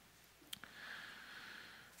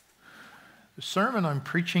The sermon I'm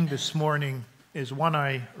preaching this morning is one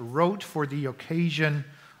I wrote for the occasion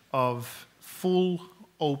of full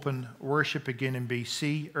open worship again in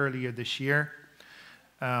BC earlier this year.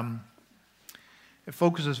 It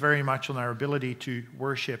focuses very much on our ability to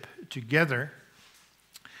worship together.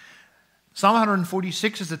 Psalm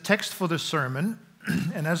 146 is the text for the sermon,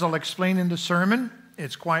 and as I'll explain in the sermon,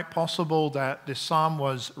 it's quite possible that this psalm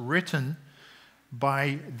was written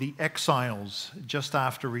by the exiles just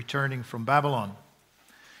after returning from Babylon.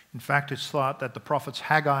 In fact, it's thought that the prophets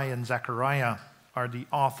Haggai and Zechariah are the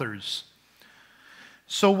authors.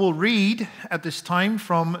 So we'll read at this time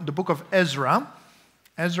from the book of Ezra,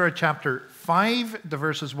 Ezra chapter 5, the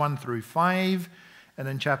verses 1 through 5, and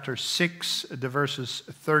then chapter 6, the verses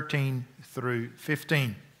 13 through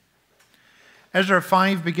 15. Ezra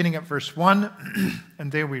 5, beginning at verse 1,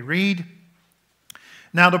 and there we read,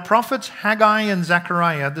 "Now the prophets Haggai and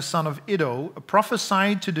Zechariah, the son of Iddo,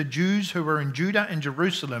 prophesied to the Jews who were in Judah and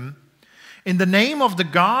Jerusalem in the name of the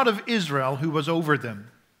God of Israel who was over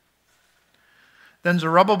them. Then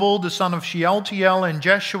Zerubbabel, the son of Shealtiel, and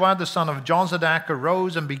Jeshua, the son of Jozadak,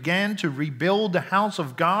 arose and began to rebuild the house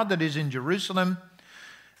of God that is in Jerusalem,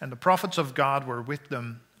 and the prophets of God were with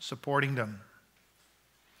them, supporting them.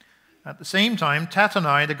 At the same time,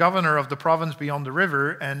 Tattenai, the governor of the province beyond the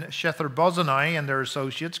river, and Shethar-bozenai and their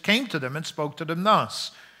associates came to them and spoke to them thus,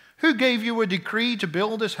 'Who gave you a decree to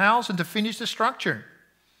build this house and to finish the structure?'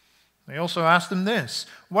 They also asked them this,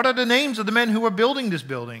 'What are the names of the men who are building this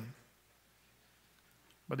building?'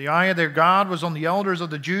 But the eye of their God was on the elders of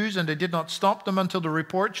the Jews, and they did not stop them until the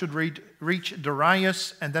report should reach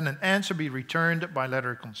Darius, and then an answer be returned by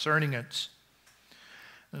letter concerning it."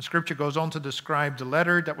 And Scripture goes on to describe the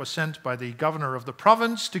letter that was sent by the governor of the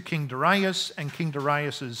province to King Darius and King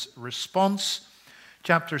Darius' response.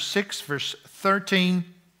 Chapter 6, verse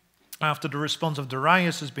 13, after the response of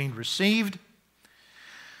Darius has been received.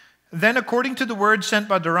 "Then, according to the word sent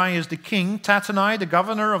by Darius the king, Tattenai, the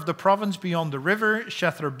governor of the province beyond the river,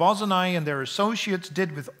 Shethar-bozenai and their associates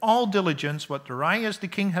did with all diligence what Darius the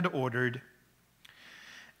king had ordered.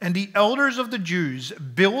 And the elders of the Jews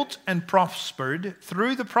built and prospered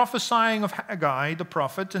through the prophesying of Haggai the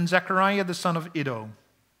prophet and Zechariah the son of Iddo.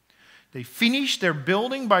 They finished their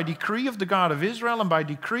building by decree of the God of Israel and by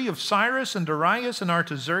decree of Cyrus and Darius and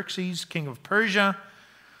Artaxerxes, king of Persia.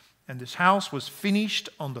 And this house was finished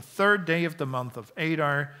on the 3rd day of the month of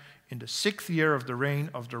Adar in the 6th year of the reign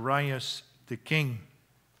of Darius the king."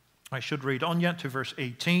 I should read on yet to verse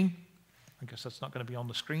 18. I guess that's not going to be on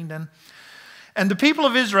the screen then. "And the people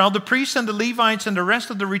of Israel, the priests and the Levites and the rest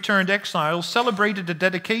of the returned exiles, celebrated the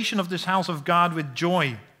dedication of this house of God with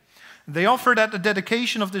joy. They offered at the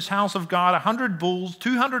dedication of this house of God 100 bulls,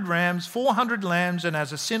 200 rams, 400 lambs, and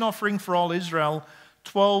as a sin offering for all Israel,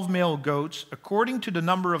 12 male goats, according to the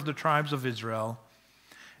number of the tribes of Israel.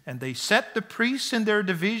 And they set the priests in their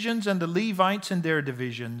divisions and the Levites in their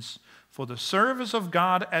divisions for the service of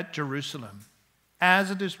God at Jerusalem, as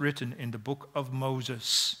it is written in the book of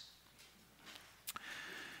Moses."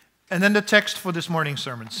 And then the text for this morning's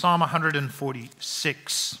sermon, Psalm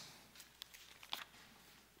 146,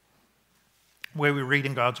 where we read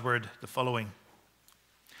in God's word the following.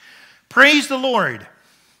 "Praise the Lord.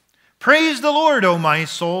 Praise the Lord, O my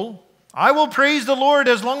soul. I will praise the Lord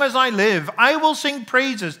as long as I live. I will sing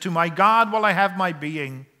praises to my God while I have my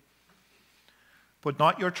being. Put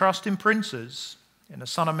not your trust in princes, in a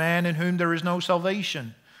son of man in whom there is no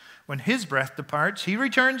salvation. When his breath departs, he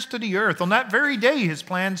returns to the earth. On that very day his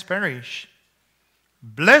plans perish.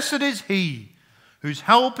 Blessed is he whose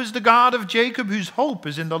help is the God of Jacob, whose hope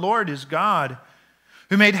is in the Lord his God,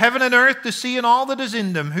 who made heaven and earth, the sea and all that is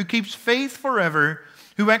in them, who keeps faith forever,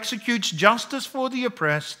 who executes justice for the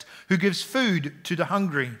oppressed, who gives food to the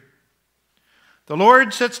hungry. The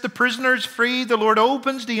Lord sets the prisoners free. The Lord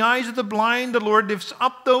opens the eyes of the blind. The Lord lifts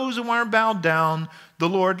up those who are bowed down. The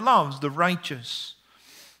Lord loves the righteous.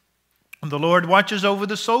 And the Lord watches over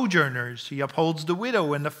the sojourners. He upholds the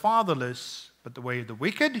widow and the fatherless, but the way of the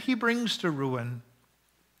wicked he brings to ruin.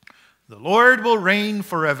 The Lord will reign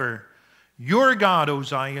forever. Your God, O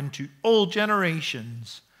Zion, to all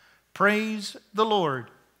generations. Praise the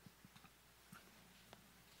Lord."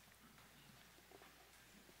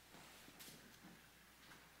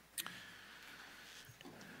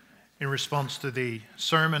 In response to the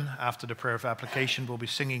sermon, after the prayer of application, we'll be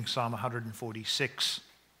singing Psalm 146.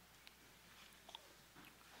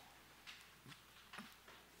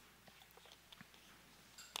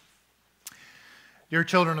 Dear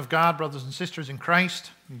children of God, brothers and sisters in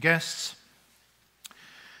Christ, and guests,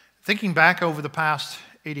 thinking back over the past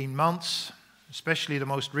 18 months, especially the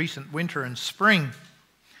most recent winter and spring,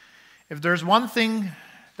 if there's one thing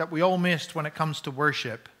that we all missed when it comes to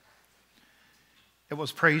worship, it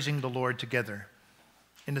was praising the Lord together,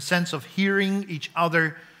 in the sense of hearing each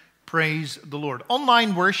other praise the Lord.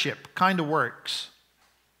 Online worship kind of works.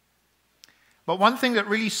 But one thing that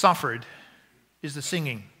really suffered is the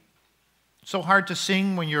singing. It's so hard to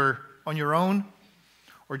sing when you're on your own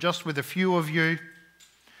or just with a few of you,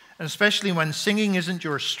 and especially when singing isn't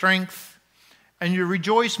your strength, and you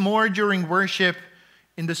rejoice more during worship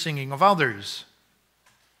in the singing of others.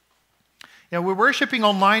 Where worshiping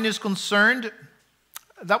online is concerned,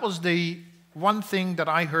 that was the one thing that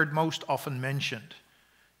I heard most often mentioned,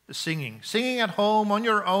 the singing. Singing at home on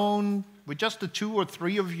your own with just the 2 or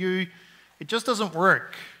 3 of you, it just doesn't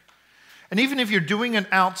work. And even if you're doing it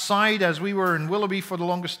outside, as we were in Willoughby for the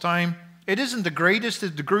longest time, it isn't the greatest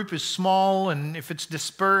if the group is small and if it's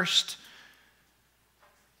dispersed.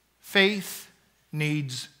 Faith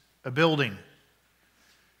needs a building.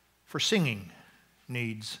 For singing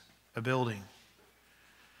needs a building.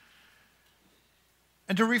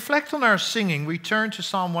 And to reflect on our singing, we turn to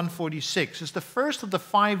Psalm 146. It's the first of the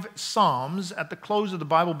 5 psalms at the close of the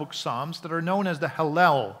Bible book Psalms that are known as the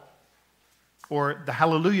Hallel, or the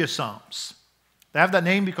Hallelujah Psalms. They have that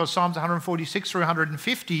name because Psalms 146 through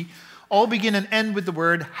 150 all begin and end with the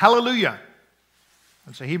word hallelujah.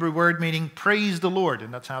 It's a Hebrew word meaning praise the Lord,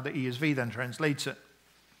 and that's how the ESV then translates it.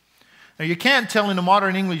 Now you can't tell in a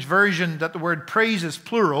modern English version that the word praise is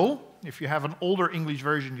plural. If you have an older English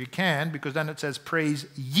version, you can, because then it says, praise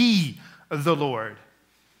ye the Lord.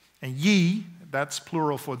 And ye, that's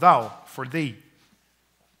plural for thou, for thee.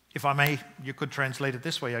 If I may, you could translate it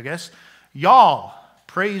this way, I guess. Y'all,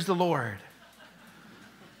 praise the Lord.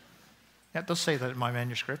 Yeah, it does say that in my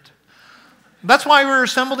manuscript. That's why we're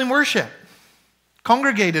assembled in worship,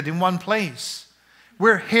 congregated in one place.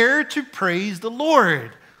 We're here to praise the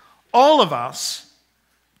Lord, all of us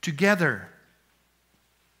together.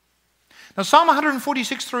 Now, Psalm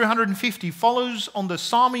 146 through 150 follows on the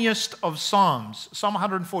psalmiest of psalms. Psalm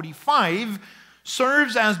 145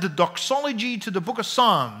 serves as the doxology to the book of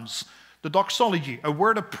Psalms. The doxology, a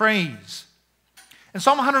word of praise. And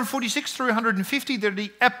Psalm 146 through 150, they're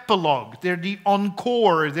the epilogue, they're the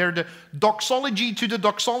encore, they're the doxology to the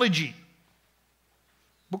doxology.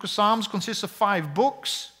 The book of Psalms consists of 5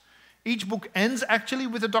 books. Each book ends actually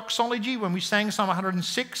with a doxology. When we sang Psalm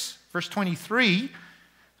 106, verse 23,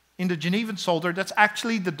 in the Genevan Psalter, that's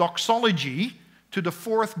actually the doxology to the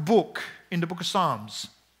 4th book in the book of Psalms.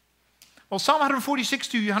 Well, Psalm 146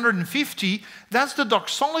 to 150, that's the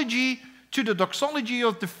doxology to the doxology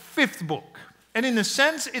of the 5th book. And in a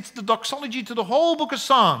sense, it's the doxology to the whole book of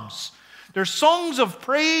Psalms. They're songs of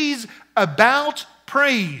praise about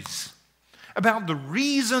the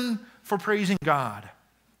reason for praising God.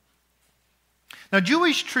 Now,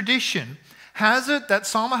 Jewish tradition has it that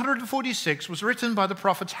Psalm 146 was written by the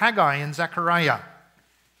prophets Haggai and Zechariah.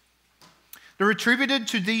 They're attributed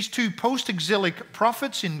to these 2 post-exilic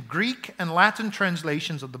prophets in Greek and Latin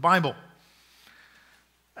translations of the Bible.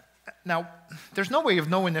 Now, there's no way of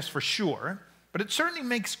knowing this for sure, but it certainly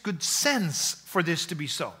makes good sense for this to be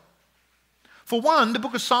so. For one, the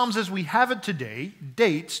book of Psalms as we have it today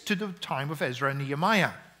dates to the time of Ezra and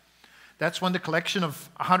Nehemiah. That's when the collection of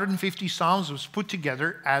 150 psalms was put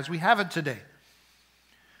together as we have it today.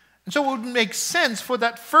 And so it would make sense for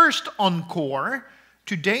that first encore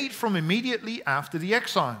to date from immediately after the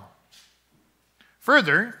exile.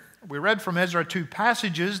 Further, we read from Ezra 2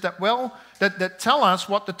 passages that tell us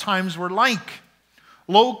what the times were like.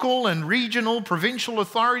 Local and regional, provincial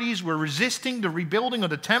authorities were resisting the rebuilding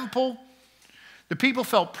of the temple. The people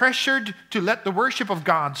felt pressured to let the worship of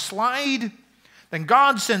God slide. Then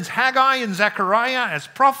God sends Haggai and Zechariah as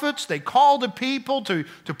prophets. They call the people to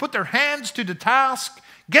put their hands to the task,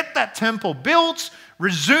 get that temple built,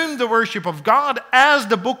 resume the worship of God as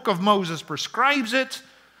the book of Moses prescribes it.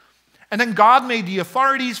 And then God made the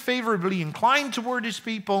authorities favorably inclined toward his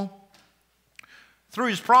people. Through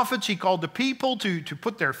his prophets, he called the people to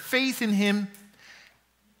put their faith in him,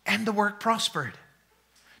 and the work prospered.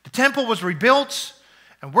 The temple was rebuilt,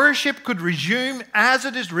 and worship could resume as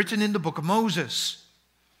it is written in the book of Moses.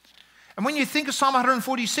 And when you think of Psalm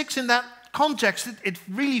 146 in that context, it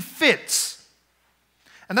really fits.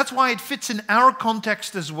 And that's why it fits in our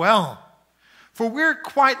context as well. For we're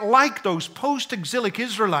quite like those post-exilic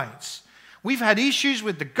Israelites. We've had issues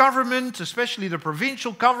with the government, especially the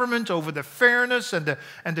provincial government, over the fairness and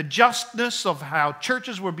the justness of how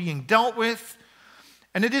churches were being dealt with.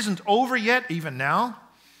 And it isn't over yet, even now.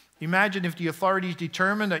 Imagine if the authorities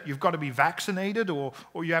determine that you've got to be vaccinated or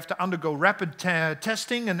you have to undergo rapid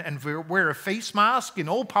testing and wear a face mask in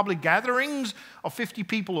all public gatherings of 50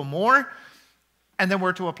 people or more, and then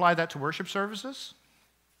we're to apply that to worship services.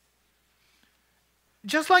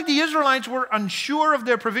 Just like the Israelites were unsure of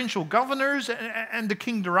their provincial governors and the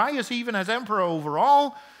King Darius even as emperor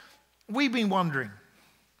overall, we've been wondering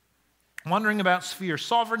about sphere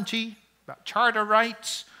sovereignty, about charter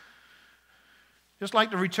rights. Just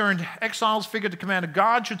like the returned exiles figured the command of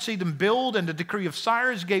God should see them build, and the decree of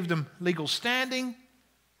Cyrus gave them legal standing.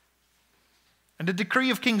 And the decree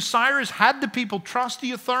of King Cyrus had the people trust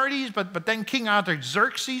the authorities, but then King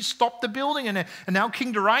Artaxerxes stopped the building, and now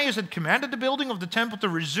King Darius had commanded the building of the temple to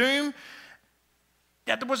resume.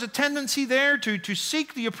 Yet there was a tendency there to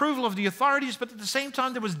seek the approval of the authorities, but at the same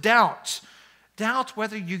time there was doubt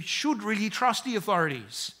whether you should really trust the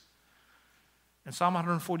authorities. And Psalm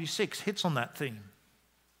 146 hits on that theme.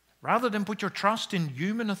 Rather than put your trust in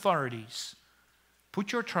human authorities,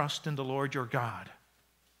 put your trust in the Lord your God.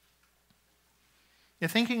 You're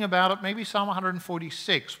thinking about it, maybe Psalm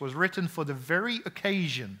 146 was written for the very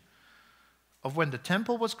occasion of when the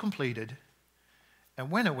temple was completed and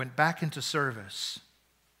when it went back into service.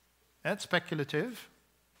 That's speculative,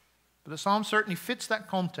 but the psalm certainly fits that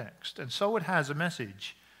context, and so it has a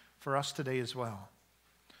message for us today as well.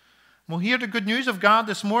 We'll hear the good news of God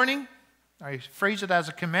this morning. I phrase it as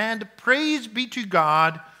a command. Praise be to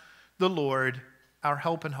God, the Lord, our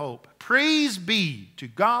help and hope. Praise be to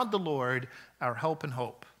God, the Lord, our help and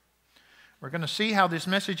hope. We're going to see how this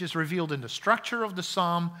message is revealed in the structure of the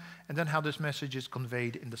psalm, and then how this message is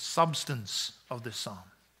conveyed in the substance of this psalm.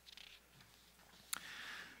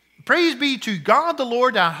 Praise be to God, the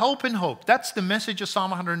Lord, our help and hope. That's the message of Psalm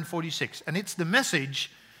 146, and it's the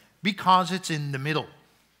message because it's in the middle.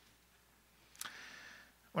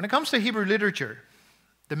 When it comes to Hebrew literature,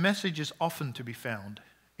 the message is often to be found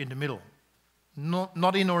in the middle,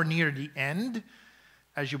 not in or near the end,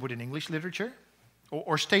 as you would in English literature,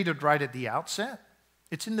 or stated right at the outset.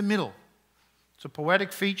 It's in the middle. It's a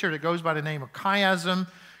poetic feature that goes by the name of chiasm.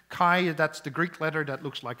 Chi, that's the Greek letter that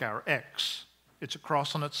looks like our X. It's a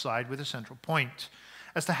cross on its side with a central point.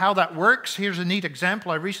 As to how that works, here's a neat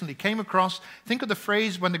example I recently came across. Think of the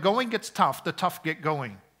phrase, when the going gets tough, the tough get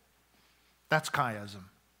going. That's chiasm.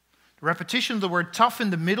 The repetition of the word tough in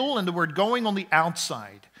the middle and the word going on the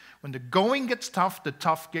outside. When the going gets tough, the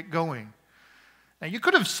tough get going. Now, you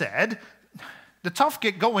could have said, the tough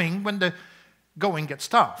get going when the going gets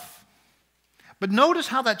tough. But notice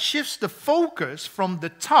how that shifts the focus from the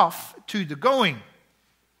tough to the going.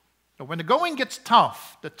 So when the going gets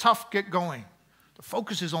tough, the tough get going. The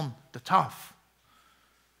focus is on the tough.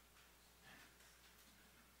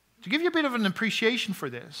 To give you a bit of an appreciation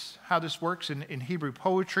for this, how this works in Hebrew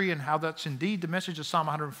poetry and how that's indeed the message of Psalm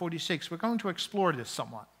 146, we're going to explore this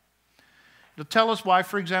somewhat. It'll tell us why,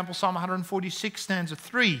 for example, Psalm 146 stanza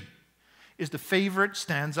 3 is the favorite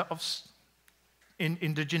stanza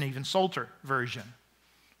in the Genevan Psalter version.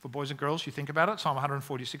 For boys and girls, you think about it, Psalm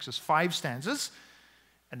 146 is 5 stanzas,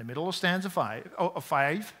 and the middle of stanza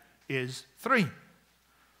 5 is 3.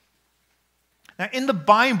 Now, in the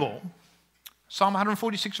Bible, Psalm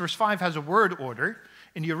 146 verse 5 has a word order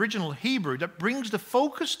in the original Hebrew that brings the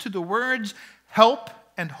focus to the words help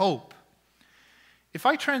and hope. If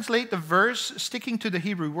I translate the verse sticking to the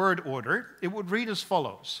Hebrew word order, it would read as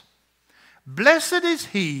follows. Blessed is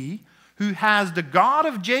he who has the God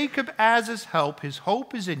of Jacob as his help. His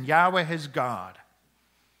hope is in Yahweh his God.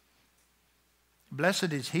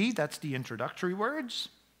 Blessed is he, that's the introductory words.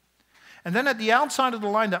 And then at the outside of the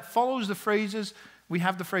line that follows the phrases, we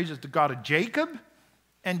have the phrases the God of Jacob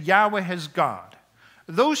and Yahweh his God.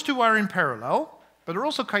 Those two are in parallel, but they're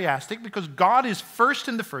also chiastic because God is first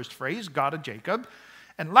in the first phrase, God of Jacob,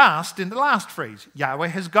 and last in the last phrase, Yahweh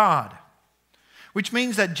his God. Which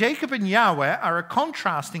means that Jacob and Yahweh are a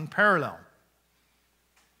contrasting parallel.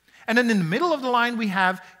 And then in the middle of the line we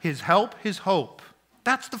have his help, his hope.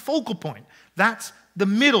 That's the focal point. That's the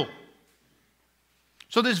middle.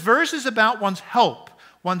 So this verse is about one's help,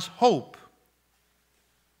 one's hope.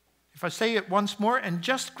 If I say it once more and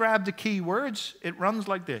just grab the key words, it runs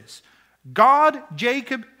like this. God,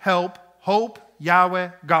 Jacob, help, hope, Yahweh,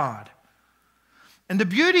 God. And the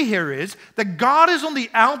beauty here is that God is on the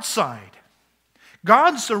outside.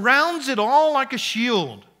 God surrounds it all like a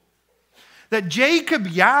shield. That Jacob,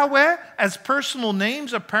 Yahweh, as personal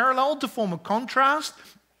names are parallel to form a contrast.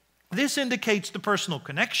 This indicates the personal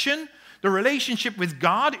connection. The relationship with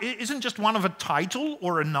God isn't just one of a title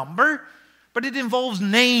or a number, but it involves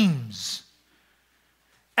names.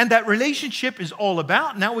 And that relationship is all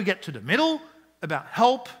about, now we get to the middle, about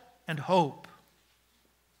help and hope.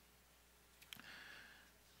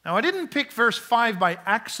 Now, I didn't pick verse 5 by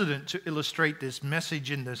accident to illustrate this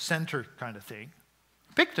message in the center kind of thing.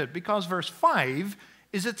 I picked it because verse 5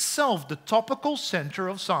 is itself the topical center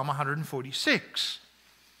of Psalm 146.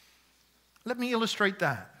 Let me illustrate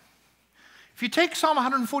that. If you take Psalm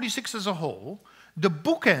 146 as a whole, the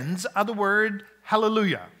bookends are the word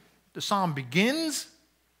hallelujah. The psalm begins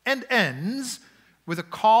and ends with a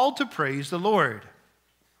call to praise the Lord.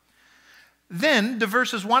 Then the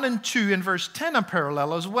verses 1 and 2 and verse 10 are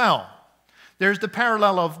parallel as well. There's the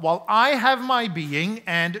parallel of, while I have my being,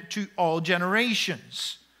 and to all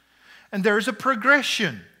generations. And there's a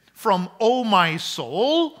progression from, O my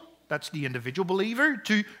soul, that's the individual believer,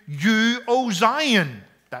 to you, O Zion,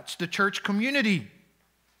 that's the church community.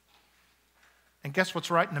 And guess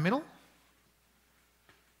what's right in the middle?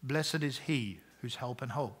 Blessed is he whose help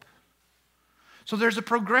and hope. So there's a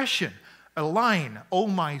progression, a line, O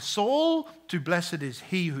my soul, to blessed is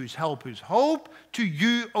he whose help, whose hope, to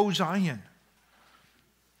you, O Zion.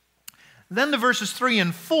 Then the verses 3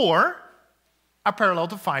 and 4 are parallel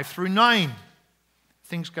to 5 through 9.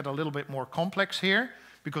 Things get a little bit more complex here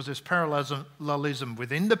because there's parallelism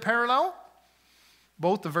within the parallel.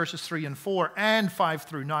 Both the verses 3 and 4 and 5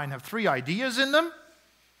 through 9 have three ideas in them.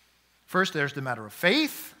 First, there's the matter of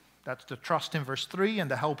faith. That's the trust in verse 3 and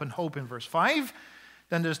the help and hope in verse 5.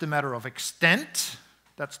 Then there's the matter of extent.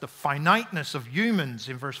 That's the finiteness of humans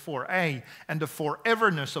in verse 4a and the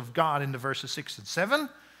foreverness of God in the verses 6 and 7.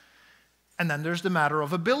 And then there's the matter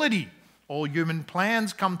of ability. All human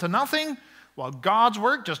plans come to nothing, while God's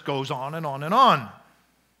work just goes on and on and on.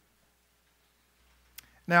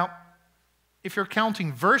 Now, if you're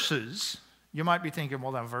counting verses, you might be thinking,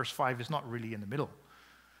 well, that verse 5 is not really in the middle.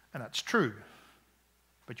 And that's true.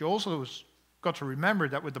 But you also got to remember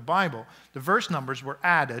that with the Bible, the verse numbers were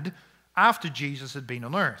added after Jesus had been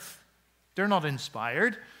on earth. They're not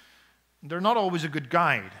inspired. They're not always a good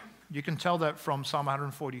guide. You can tell that from Psalm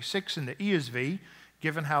 146 in the ESV,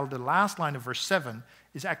 given how the last line of verse 7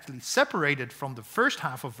 is actually separated from the first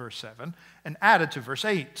half of verse 7 and added to verse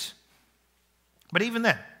 8. But even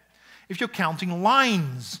then, if you're counting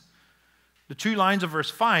lines, the 2 lines of verse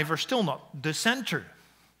 5 are still not the center.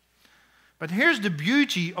 But here's the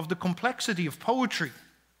beauty of the complexity of poetry.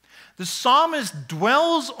 The psalmist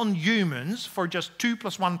dwells on humans for just 2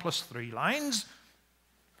 + 1 + 3 lines,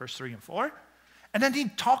 verse 3 and 4. And then he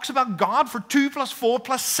talks about God for 2 + 4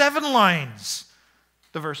 + 7 lines,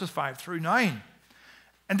 the verses 5 through 9.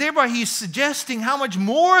 And thereby he's suggesting how much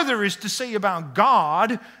more there is to say about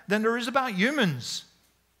God than there is about humans.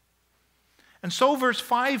 And so verse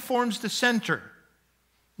 5 forms the center,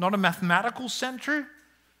 not a mathematical center,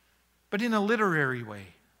 but in a literary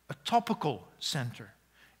way, a topical center,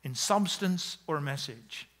 in substance or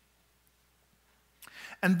message.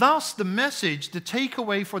 And thus the message, the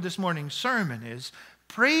takeaway for this morning's sermon is,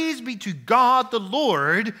 praise be to God the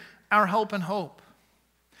Lord, our help and hope.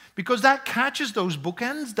 Because that catches those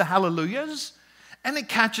bookends, the hallelujahs, and it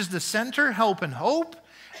catches the center, help and hope,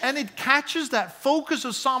 and it catches that focus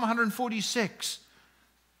of Psalm 146.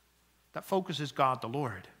 That focus is God the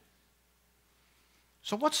Lord.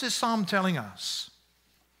 So what's this psalm telling us?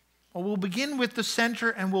 Well, we'll begin with the center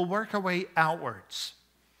and we'll work our way outwards.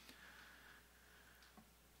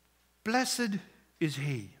 Blessed is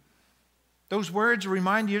he. Those words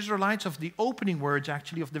remind the Israelites of the opening words,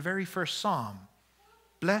 actually, of the very first psalm.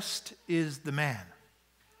 Blessed is the man.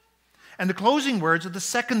 And the closing words of the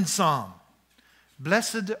second psalm.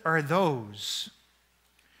 Blessed are those.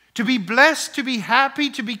 To be blessed, to be happy,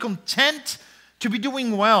 to be content, to be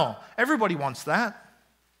doing well. Everybody wants that.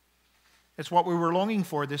 It's what we were longing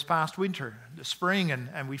for this past winter, the spring,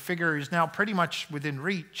 and we figure is now pretty much within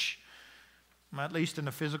reach, at least in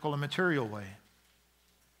a physical and material way.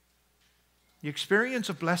 The experience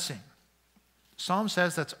of blessing, Psalm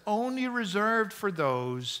says, that's only reserved for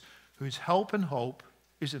those whose help and hope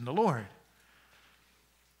is in the Lord.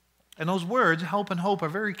 And those words, help and hope, are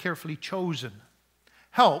very carefully chosen.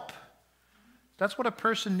 Help, that's what a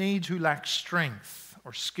person needs who lacks strength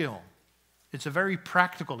or skill. It's a very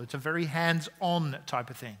practical, it's a very hands-on type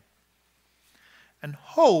of thing. And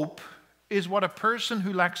hope is what a person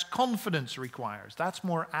who lacks confidence requires. That's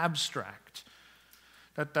more abstract.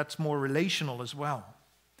 That's more relational as well.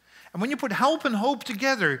 And when you put help and hope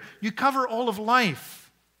together, you cover all of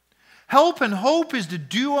life. Help and hope is the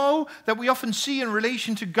duo that we often see in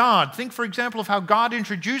relation to God. Think, for example, of how God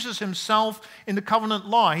introduces himself in the covenant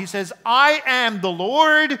law. He says, I am the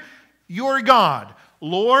Lord, your God.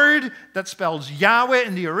 Lord, that spells Yahweh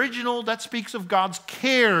in the original, that speaks of God's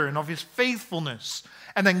care and of his faithfulness.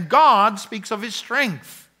 And then God speaks of his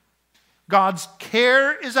strength. God's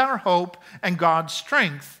care is our hope, and God's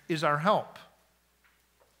strength is our help.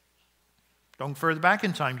 Going further back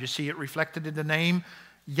in time, you see it reflected in the name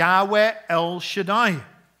Yahweh El Shaddai,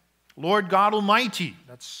 Lord God Almighty.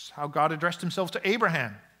 That's how God addressed himself to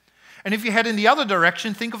Abraham. And if you head in the other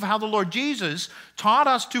direction, think of how the Lord Jesus taught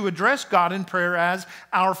us to address God in prayer as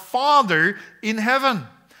our Father in heaven.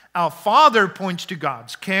 Our Father points to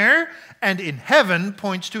God's care, and in heaven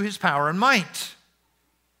points to his power and might.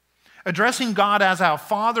 Addressing God as our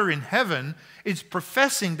Father in heaven is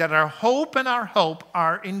professing that our hope and our help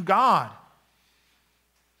are in God.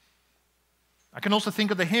 I can also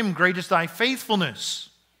think of the hymn, Great is Thy Faithfulness,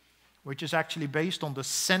 which is actually based on the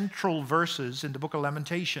central verses in the book of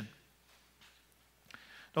Lamentation.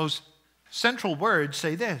 Those central words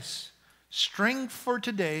say this: strength for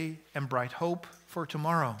today and bright hope for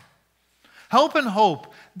tomorrow. Help and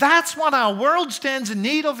hope. That's what our world stands in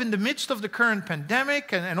need of in the midst of the current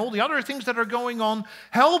pandemic and all the other things that are going on.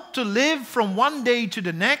 Help to live from one day to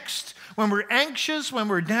the next when we're anxious, when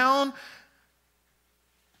we're down.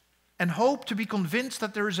 And hope to be convinced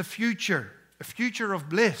that there is a future of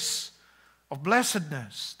bliss, of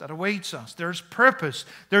blessedness that awaits us. There's purpose.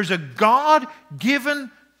 There's a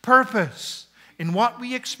God-given purpose in what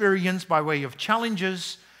we experience by way of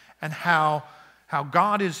challenges and how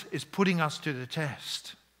God is putting us to the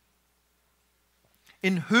test.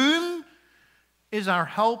 In whom is our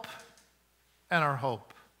help and our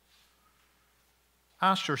hope?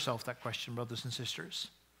 Ask yourself that question, brothers and sisters.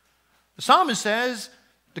 The psalmist says,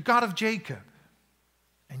 the God of Jacob,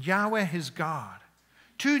 and Yahweh his God.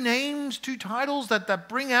 Two names, two titles that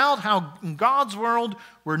bring out how in God's world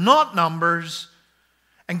we're not numbers,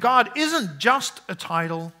 and God isn't just a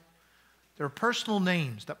title. There are personal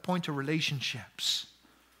names that point to relationships.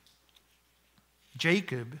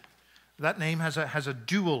 Jacob, that name has a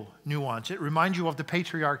dual nuance. It reminds you of the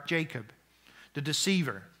patriarch Jacob, the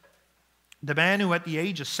deceiver, the man who at the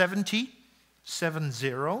age of 70,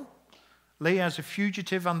 lay as a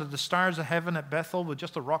fugitive under the stars of heaven at Bethel with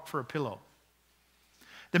just a rock for a pillow.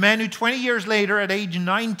 The man who 20 years later, at age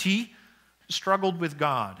 90, struggled with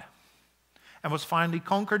God and was finally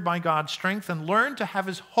conquered by God's strength and learned to have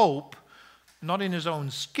his hope not in his own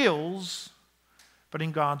skills, but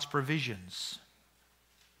in God's provisions.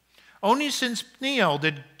 Only since Peniel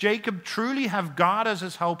did Jacob truly have God as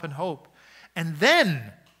his help and hope. And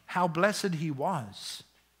then, how blessed he was.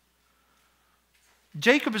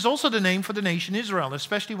 Jacob is also the name for the nation Israel,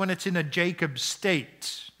 especially when it's in a Jacob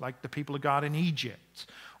state, like the people of God in Egypt,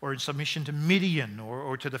 or in submission to Midian,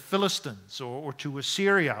 or to the Philistines, or to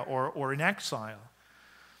Assyria, or in exile.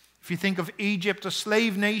 If you think of Egypt, a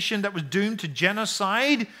slave nation that was doomed to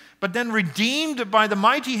genocide, but then redeemed by the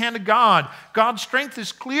mighty hand of God. God's strength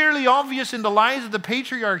is clearly obvious in the lives of the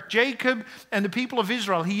patriarch Jacob and the people of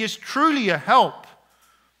Israel. He is truly a help.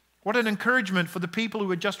 What an encouragement for the people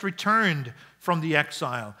who had just returned from the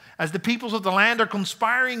exile. As the peoples of the land are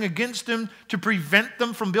conspiring against them to prevent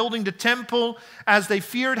them from building the temple, as they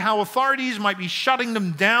feared how authorities might be shutting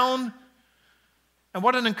them down. And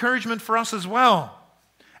what an encouragement for us as well.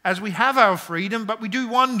 As we have our freedom, but we do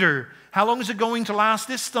wonder, how long is it going to last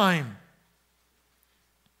this time?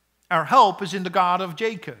 Our help is in the God of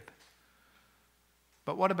Jacob.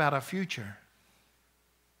 But what about our future?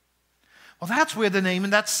 Well, that's where the name in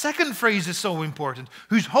that second phrase is so important.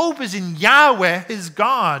 Whose hope is in Yahweh, his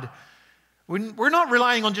God. We're not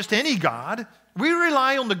relying on just any God. We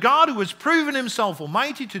rely on the God who has proven himself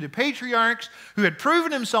almighty to the patriarchs, who had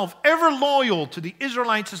proven himself ever loyal to the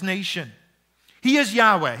Israelites as nation. He is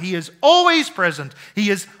Yahweh. He is always present. He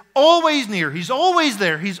is always near. He's always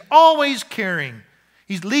there. He's always caring.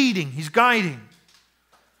 He's leading. He's guiding.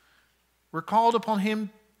 We're called upon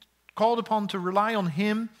to rely on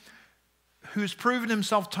him who's proven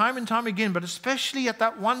himself time and time again, but especially at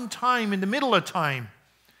that one time in the middle of time,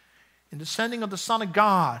 in the sending of the Son of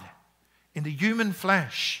God in the human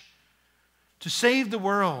flesh to save the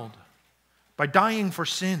world by dying for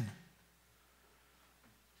sin.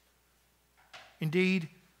 Indeed,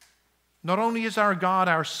 not only is our God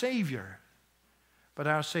our Savior, but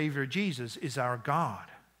our Savior Jesus is our God.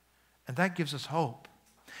 And that gives us hope.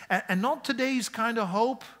 And not today's kind of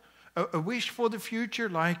hope, a wish for the future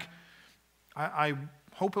like, I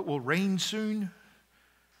hope it will rain soon.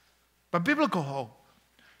 But biblical hope.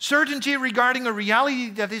 Certainty regarding a reality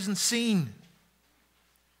that isn't seen.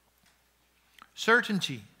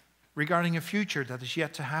 Certainty regarding a future that is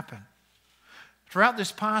yet to happen. Throughout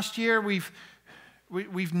this past year, we've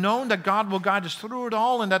known that God will guide us through it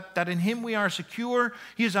all and that in him we are secure.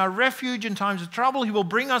 He is our refuge in times of trouble. He will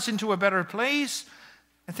bring us into a better place.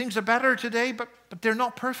 And things are better today, but they're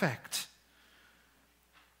not perfect.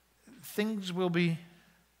 Things will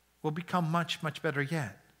become much, much better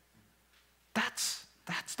yet. That's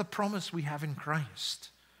the promise we have in Christ.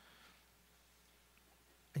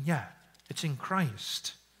 And yeah, it's in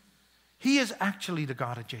Christ. He is actually the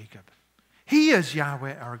God of Jacob. He is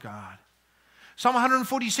Yahweh our God. Psalm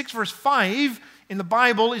 146 verse 5 in the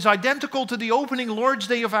Bible is identical to the opening Lord's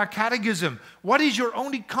Day of our catechism. What is your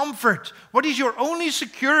only comfort? What is your only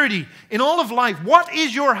security in all of life? What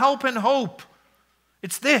is your help and hope?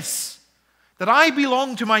 It's this, that I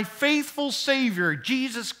belong to my faithful Savior,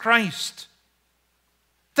 Jesus Christ.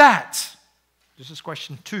 That, this is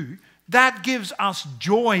question 2, that gives us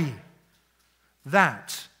joy.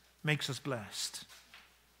 That makes us blessed.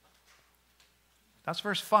 That's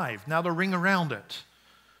verse 5. Now the ring around it.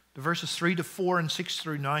 The verses 3 to 4 and 6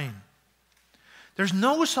 through 9. There's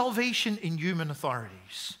no salvation in human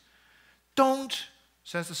authorities. Don't,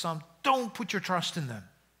 says the psalm, don't put your trust in them.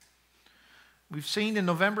 We've seen in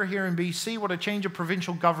November here in BC what a change of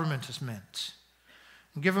provincial government has meant.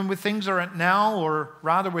 And given where things are at now, or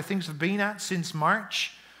rather where things have been at since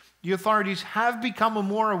March, the authorities have become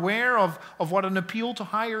more aware of what an appeal to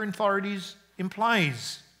higher authorities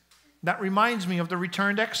implies. That reminds me of the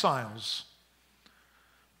returned exiles.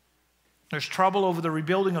 There's trouble over the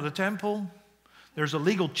rebuilding of the temple. There's a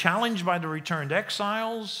legal challenge by the returned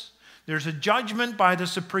exiles. There's a judgment by the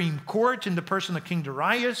Supreme Court in the person of King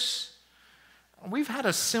Darius. We've had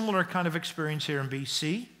a similar kind of experience here in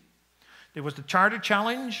BC. There was the Charter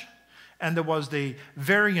Challenge, and there was the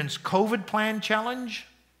Variance COVID Plan Challenge.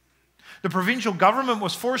 The provincial government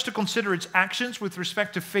was forced to consider its actions with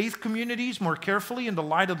respect to faith communities more carefully in the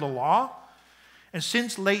light of the law. And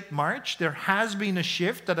since late March, there has been a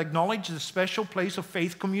shift that acknowledged the special place of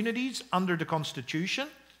faith communities under the Constitution.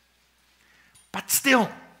 But still,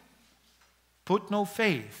 put no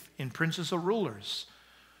faith in princes or rulers,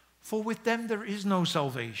 for with them there is no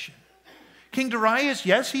salvation. King Darius,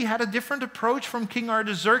 yes, he had a different approach from King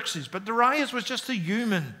Artaxerxes, but Darius was just a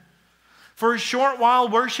human. For a short while,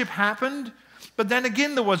 worship happened, but then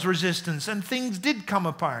again there was resistance, and things did come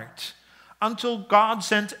apart, until God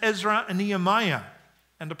sent Ezra and Nehemiah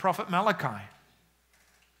and the prophet Malachi.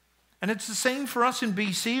 And it's the same for us in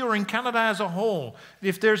BC or in Canada as a whole.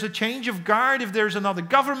 If there's a change of guard, if there's another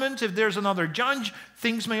government, if there's another judge,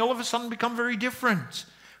 things may all of a sudden become very different.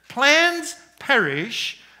 Plans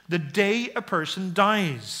perish the day a person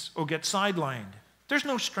dies or gets sidelined. There's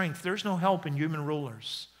no strength, there's no help in human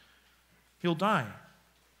rulers. He'll die.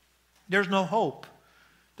 There's no hope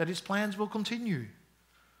that his plans will continue.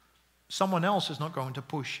 Someone else is not going to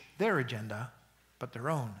push their agenda, but their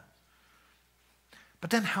own. But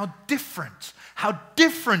then how different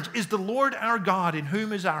is the Lord our God, in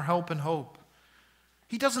whom is our help and hope.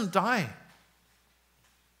 He doesn't die.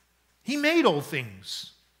 He made all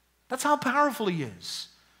things. That's how powerful he is.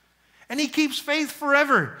 And he keeps faith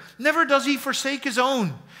forever. Never does he forsake his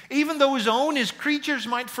own. Even though his creatures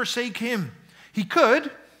might forsake him. He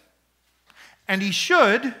could, and he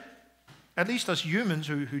should, at least us humans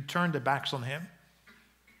who turned their backs on him.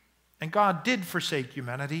 And God did forsake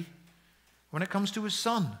humanity when it comes to his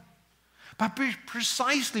Son. But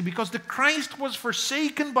precisely because the Christ was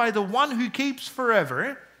forsaken by the one who keeps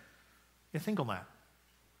forever, you think on that.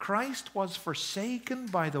 Christ was forsaken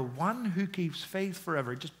by the one who keeps faith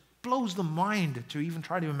forever. It just blows the mind to even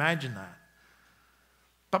try to imagine that.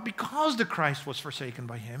 But because the Christ was forsaken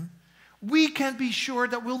by him, we can be sure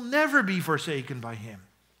that we'll never be forsaken by him.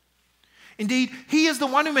 Indeed, he is the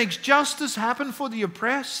one who makes justice happen for the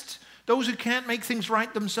oppressed, those who can't make things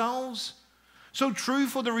right themselves. So true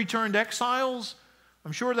for the returned exiles.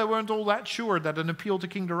 I'm sure they weren't all that sure that an appeal to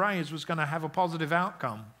King Darius was going to have a positive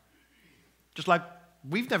outcome. Just like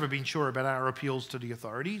we've never been sure about our appeals to the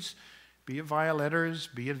authorities, be it via letters,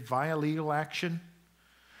 be it via legal action.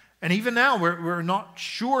 And even now, we're not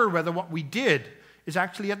sure whether what we did is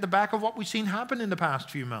actually at the back of what we've seen happen in the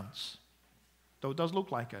past few months, though it does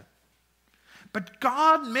look like it. But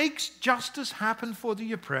God makes justice happen for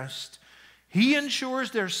the oppressed. He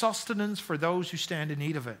ensures their sustenance for those who stand in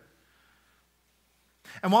need of it.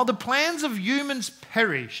 And while the plans of humans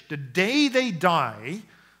perish the day they die,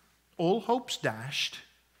 all hope's dashed,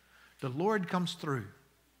 the Lord comes through.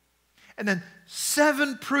 And then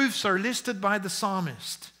 7 proofs are listed by the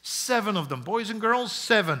psalmist. 7 of them. Boys and girls,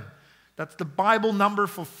 7. That's the Bible number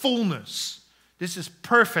for fullness. This is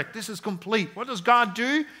perfect. This is complete. What does God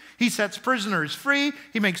do? He sets prisoners free.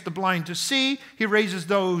 He makes the blind to see. He raises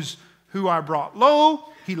those who are brought low.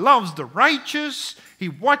 He loves the righteous. He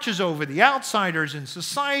watches over the outsiders in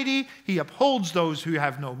society. He upholds those who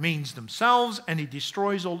have no means themselves. And he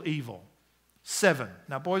destroys all evil. 7.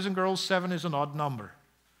 Now, boys and girls, 7 is an odd number.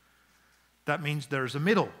 That means there's a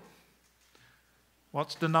middle.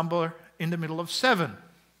 What's the number in the middle of 7?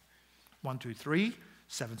 1, 2, 3,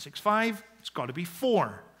 7, 6, 5. It's got to be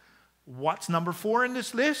 4. What's number 4 in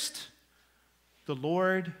this list? The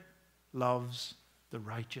Lord loves the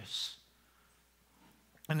righteous.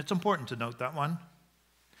 And it's important to note that one,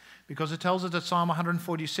 because it tells us that Psalm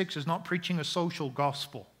 146 is not preaching a social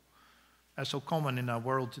gospel, as so common in our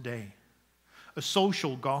world today. A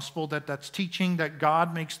social gospel that's teaching that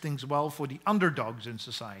God makes things well for the underdogs in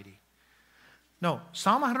society. No,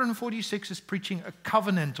 Psalm 146 is preaching a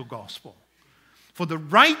covenantal gospel. For the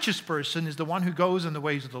righteous person is the one who goes in the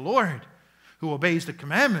ways of the Lord, who obeys the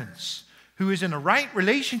commandments, who is in a right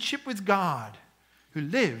relationship with God, who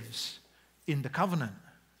lives in the covenant.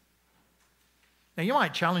 Now you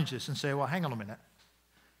might challenge this and say, well, hang on a minute.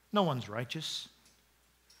 No one's righteous.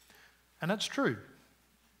 And that's true.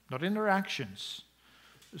 Not in their actions.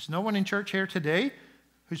 There's no one in church here today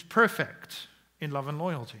who's perfect in love and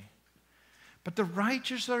loyalty. But the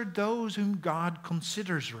righteous are those whom God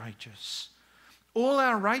considers righteous. All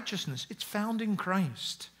our righteousness, it's found in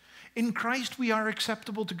Christ. In Christ we are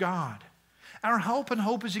acceptable to God. Our help and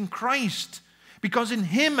hope is in Christ, because in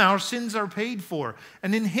Him our sins are paid for,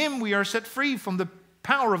 and in Him we are set free from the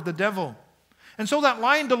power of the devil. And so that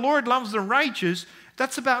line, the Lord loves the righteous,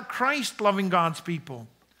 that's about Christ loving God's people.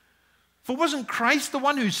 For wasn't Christ the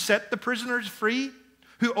one who set the prisoners free,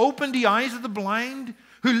 who opened the eyes of the blind,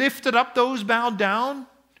 who lifted up those bowed down,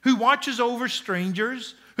 who watches over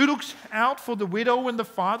strangers, who looks out for the widow and the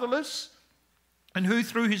fatherless, and who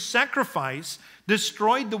through His sacrifice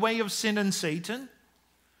destroyed the way of sin and Satan?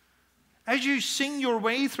 As you sing your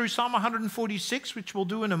way through Psalm 146, which we'll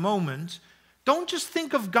do in a moment, don't just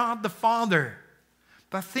think of God the Father,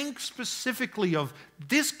 but think specifically of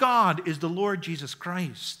this God is the Lord Jesus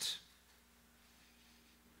Christ.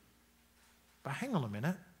 But hang on a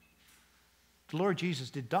minute. The Lord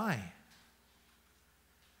Jesus did die.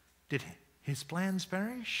 Did His plans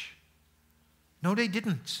perish? No, they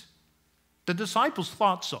didn't. The disciples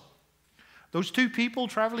thought so. Those two people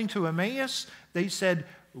traveling to Emmaus, they said,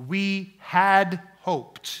 we had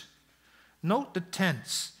hoped. Note the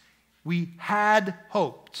tense. We had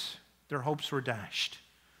hoped. Their hopes were dashed.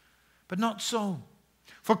 But not so.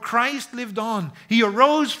 For Christ lived on. He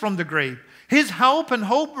arose from the grave. His help and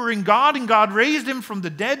hope were in God, and God raised Him from the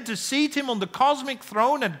dead to seat Him on the cosmic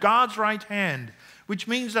throne at God's right hand. Which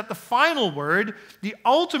means that the final word, the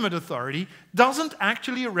ultimate authority, doesn't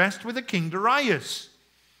actually rest with a King Darius.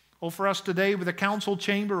 Or for us today with a council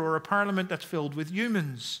chamber or a parliament that's filled with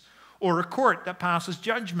humans. Or a court that passes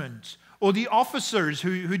judgment. Or the officers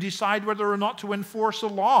who decide whether or not to enforce a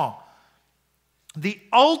law. The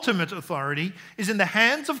ultimate authority is in the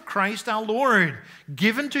hands of Christ our Lord,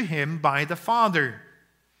 given to Him by the Father.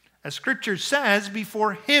 As Scripture says,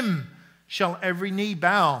 before Him shall every knee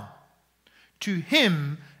bow. To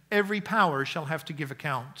Him every power shall have to give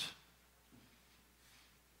account.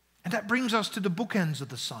 And that brings us to the bookends of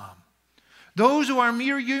the psalm. Those who are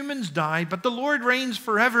mere humans die, but the Lord reigns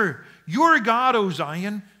forever. Your God, O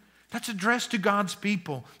Zion. That's addressed to God's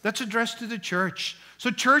people. That's addressed to the church. So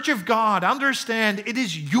church of God, understand it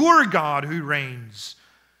is your God who reigns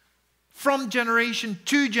from generation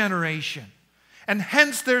to generation. And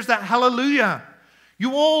hence there's that hallelujah.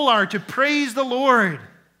 You all are to praise the Lord.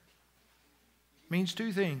 It means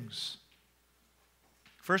two things.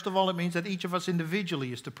 First of all, it means that each of us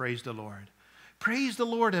individually is to praise the Lord. Praise the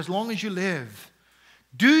Lord as long as you live.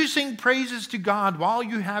 Do sing praises to God while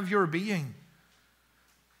you have your being.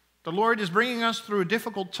 The Lord is bringing us through a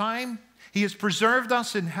difficult time. He has preserved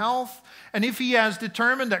us in health. And if He has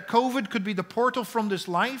determined that COVID could be the portal from this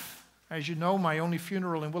life, as you know, my only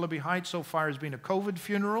funeral in Willoughby Heights so far has been a COVID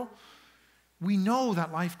funeral, we know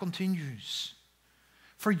that life continues.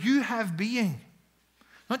 For you have being,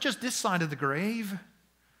 not just this side of the grave,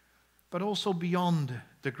 but also beyond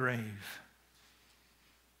the grave.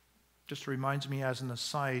 Just reminds me as an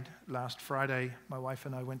aside, last Friday, my wife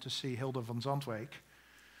and I went to see Hilda van Zandwijk.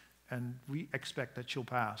 And we expect that she'll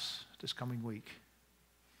pass this coming week.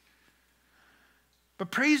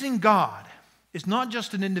 But praising God is not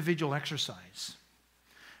just an individual exercise.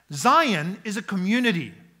 Zion is a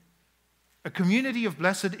community of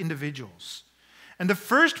blessed individuals. And the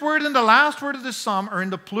first word and the last word of the psalm are in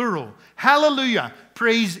the plural. Hallelujah,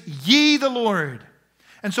 praise ye the Lord.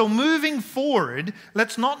 And so moving forward,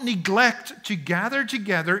 let's not neglect to gather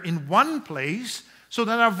together in one place so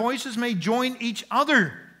that our voices may join each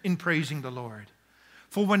other in praising the Lord.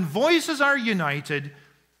 For when voices are united,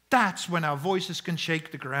 that's when our voices can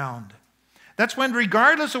shake the ground. That's when,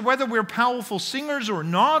 regardless of whether we're powerful singers or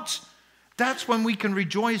not, that's when we can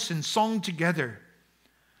rejoice in song together.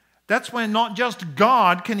 That's when not just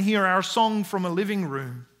God can hear our song from a living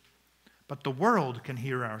room, but the world can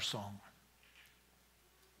hear our song.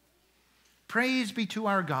 Praise be to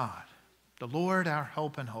our God, the Lord, our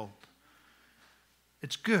help and hope.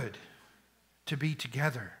 It's good to be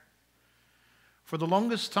together. For the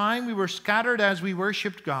longest time, we were scattered as we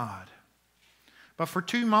worshipped God. But for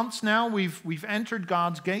 2 months now, we've entered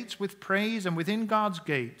God's gates with praise, and within God's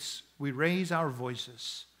gates, we raise our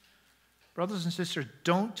voices. Brothers and sisters,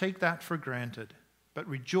 don't take that for granted, but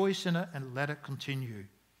rejoice in it and let it continue.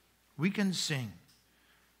 We can sing.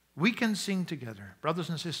 We can sing together. Brothers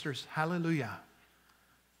and sisters, hallelujah.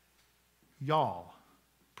 Y'all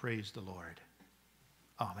praise the Lord.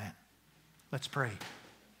 Amen. Let's pray.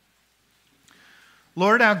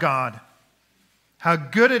 Lord our God, how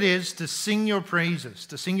good it is to sing your praises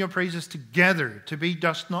together, to be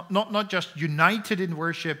just not just united in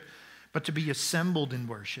worship, but to be assembled in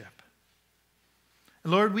worship.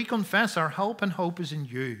 Lord, we confess our help and hope is in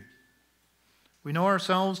you. We know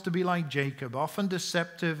ourselves to be like Jacob, often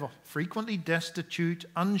deceptive, frequently destitute,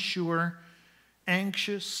 unsure,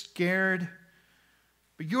 anxious, scared.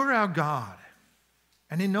 But you're our God,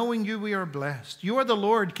 and in knowing you we are blessed. You are the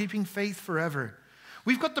Lord, keeping faith forever.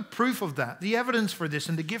 We've got the proof of that, the evidence for this,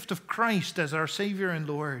 and the gift of Christ as our Savior and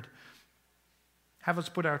Lord. Have us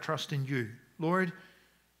put our trust in you. Lord,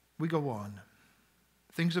 we go on.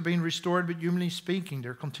 Things have been restored, but humanly speaking,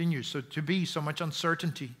 there continues to be so much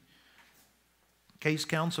uncertainty. Case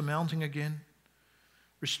counts are mounting again.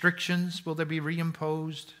 Restrictions, will they be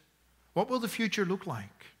reimposed? What will the future look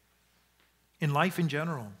like in life in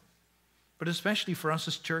general, but especially for us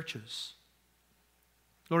as churches?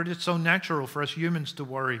 Lord, it's so natural for us humans to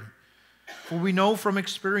worry, for we know from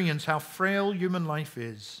experience how frail human life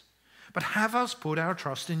is. But have us put our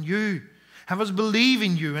trust in you. Have us believe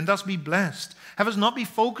in you and thus be blessed. Have us not be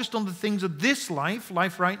focused on the things of this life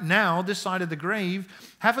right now, this side of the grave.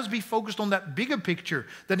 Have us be focused on that bigger picture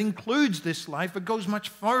that includes this life but goes much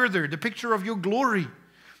further, the picture of your glory,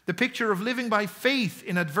 the picture of living by faith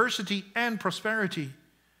in adversity and prosperity.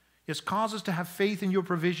 Yes, cause us to have faith in your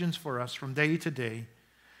provisions for us from day to day.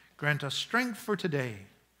 Grant us strength for today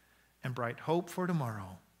and bright hope for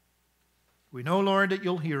tomorrow. We know, Lord, that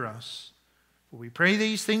you'll hear us. For we pray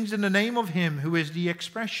these things in the name of him who is the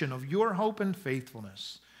expression of your hope and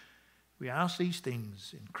faithfulness. We ask these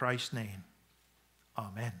things in Christ's name.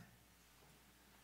 Amen.